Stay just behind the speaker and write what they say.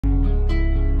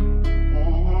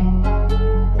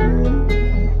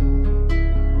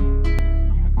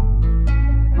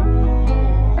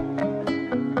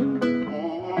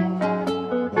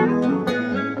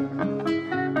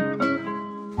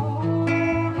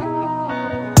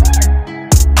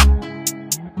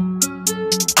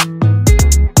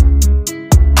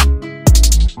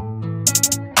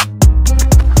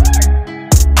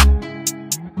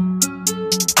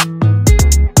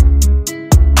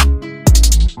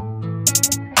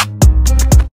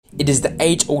It is the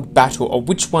age-old battle of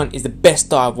which one is the best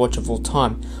dive watch of all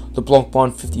time, the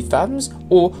BlancPain 50 Fathoms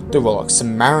or the Rolex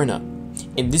SUBMARINER.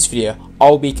 In this video,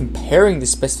 I'll be comparing the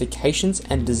specifications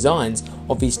and designs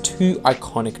of these two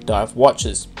iconic dive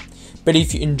watches. But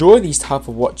if you enjoy these type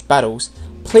of watch battles,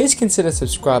 please consider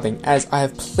subscribing as I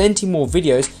have plenty more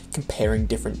videos comparing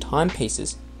different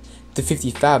timepieces. The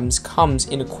 50 Fathoms comes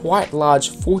in a quite large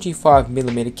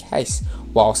 45mm case,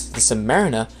 whilst the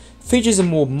SUBMARINER features a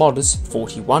more modest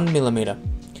 41mm.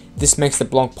 This makes the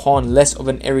BlancPain less of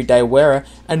an everyday wearer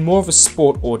and more of a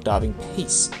sport or diving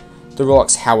piece. The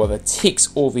Rolex, however,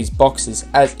 ticks all these boxes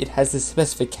as it has the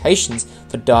specifications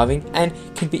for diving and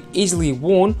can be easily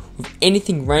worn with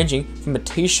anything ranging from a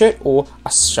t-shirt or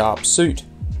a sharp suit.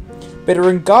 But in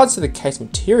regards to the case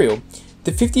material,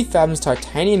 the 50 Fathoms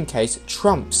titanium case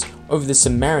trumps over the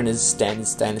SUBMARINER's standard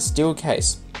stainless steel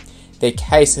case. Their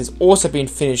case has also been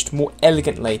finished more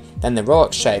elegantly than the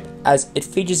Rolex shape as it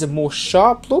features a more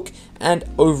sharp look and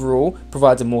overall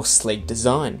provides a more sleek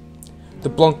design. The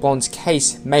BlancPain's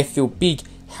case may feel big,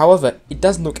 however it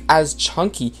doesn't look as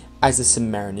chunky as the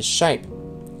SUBMARINER's shape.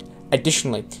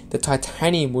 Additionally, the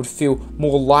titanium would feel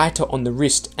more lighter on the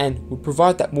wrist and would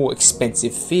provide that more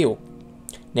expensive feel.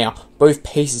 Now, both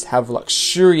pieces have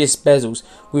luxurious bezels,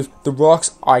 with the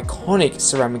Rolex iconic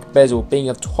ceramic bezel being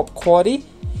of top quality,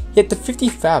 yet the 50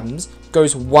 Fathoms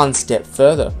goes one step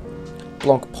further.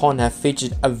 BlancPain have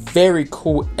featured a very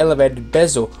cool elevated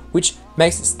bezel which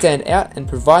makes it stand out and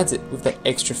provides it with that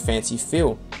extra fancy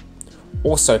feel.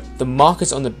 Also, the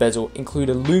markers on the bezel include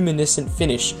a luminescent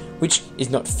finish which is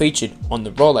not featured on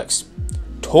the Rolex.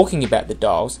 Talking about the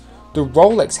dials, the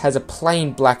Rolex has a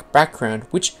plain black background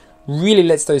which really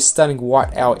lets those stunning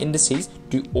white hour indices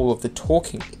do all of the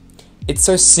talking. It's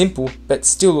so simple but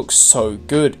still looks so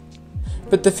good.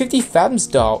 But the 50 Fathoms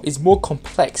dial is more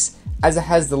complex as it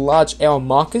has the large hour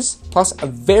markers plus a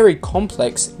very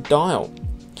complex dial.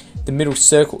 The middle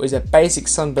circle is a basic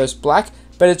sunburst black,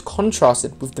 but it's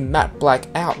contrasted with the matte black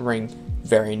out ring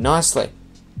very nicely.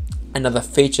 Another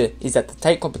feature is that the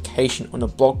tape complication on the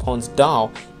BlancPain's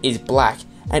dial is black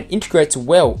and integrates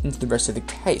well into the rest of the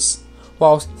case,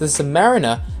 whilst the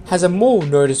SUBMARINER has a more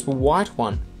noticeable white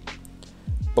one.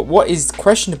 But what is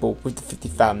questionable with the 50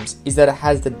 Fathoms is that it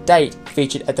has the date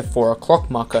featured at the 4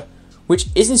 o'clock marker, which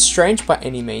isn't strange by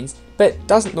any means, but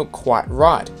doesn't look quite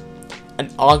right. An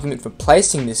argument for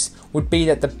placing this would be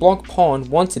that the BlancPain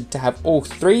wanted to have all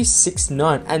 3, 6,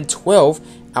 9 and 12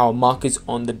 hour markers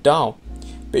on the dial,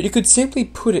 but you could simply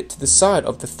put it to the side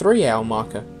of the 3 hour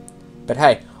marker. But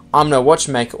hey, I'm no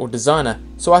watchmaker or designer,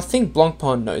 so I think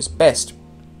BlancPain knows best.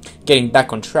 Getting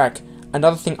back on track,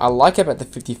 another thing I like about the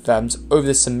 50 Fathoms over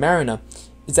the SUBMARINER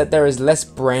is that there is less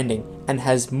branding and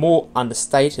has more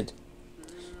understated.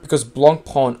 Because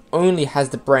BlancPain only has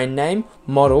the brand name,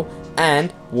 model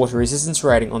and water resistance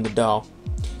rating on the dial.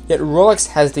 Yet Rolex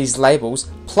has these labels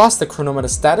plus the chronometer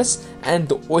status and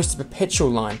the Oyster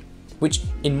Perpetual line, which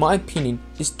in my opinion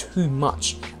is too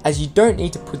much as you don't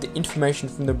need to put the information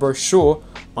from the brochure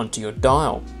onto your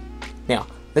dial. Now,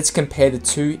 let's compare the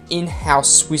two in-house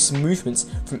Swiss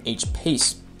movements from each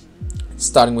piece.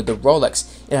 Starting with the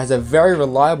Rolex, it has a very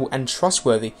reliable and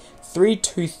trustworthy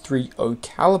 3230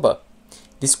 caliber.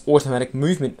 This automatic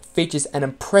movement features an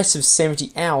impressive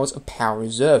 70 hours of power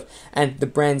reserve and the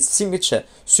brand's signature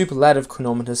superlative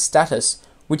chronometer status,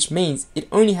 which means it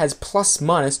only has plus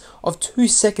minus of 2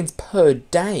 seconds per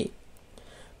day.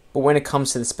 But when it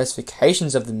comes to the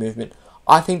specifications of the movement,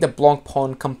 I think the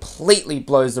BlancPain completely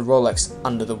blows the Rolex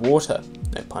under the water,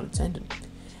 no pun intended.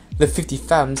 The 50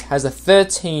 Fathoms has a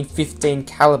 1315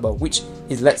 caliber, which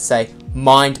is, let's say,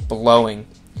 mind-blowing.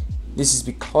 This is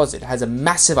because it has a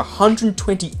massive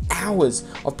 120 hours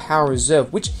of power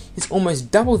reserve, which is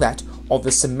almost double that of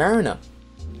the SUBMARINER.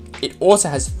 It also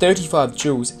has 35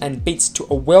 joules and beats to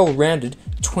a well-rounded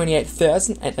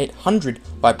 28,800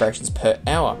 vibrations per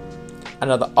hour.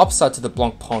 Another upside to the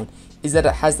BlancPain is that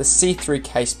it has the see-through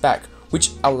case back,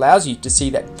 which allows you to see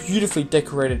that beautifully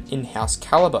decorated in-house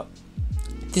caliber.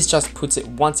 This just puts it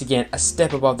once again a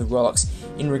step above the Rolex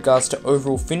in regards to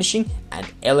overall finishing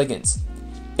and elegance.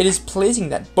 It is pleasing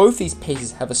that both these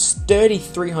pieces have a sturdy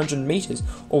 300 meters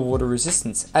of water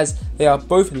resistance as they are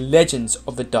both legends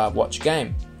of the dive watch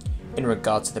game. In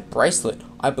regards to the bracelet,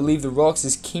 I believe the Rolex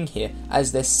is king here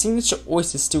as their signature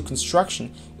oyster steel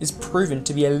construction is proven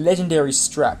to be a legendary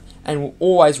strap and will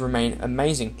always remain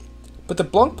amazing. But the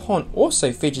BlancPain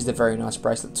also features a very nice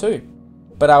bracelet too.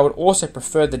 But I would also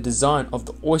prefer the design of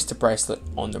the oyster bracelet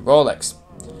on the Rolex.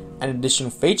 An additional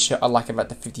feature I like about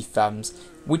the 50 Fathoms,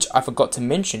 which I forgot to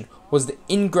mention, was the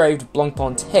engraved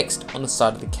BlancPain text on the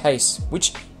side of the case,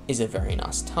 which is a very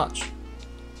nice touch.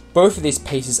 Both of these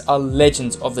pieces are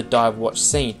legends of the dive watch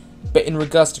scene, but in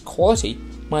regards to quality,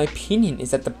 my opinion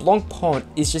is that the BlancPain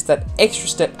is just that extra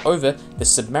step over the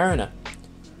SUBMARINER.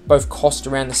 Both cost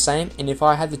around the same, and if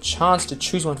I had the chance to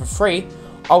choose one for free,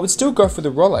 I would still go for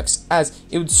the Rolex, as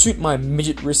it would suit my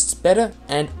midget wrists better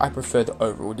and I prefer the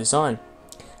overall design.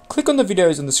 Click on the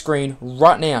videos on the screen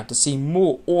right now to see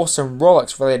more awesome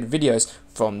Rolex related videos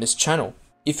from this channel.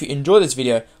 If you enjoyed this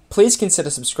video, please consider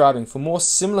subscribing for more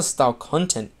similar style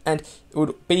content, and it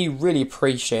would be really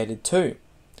appreciated too.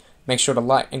 Make sure to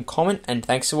like and comment, and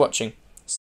thanks for watching.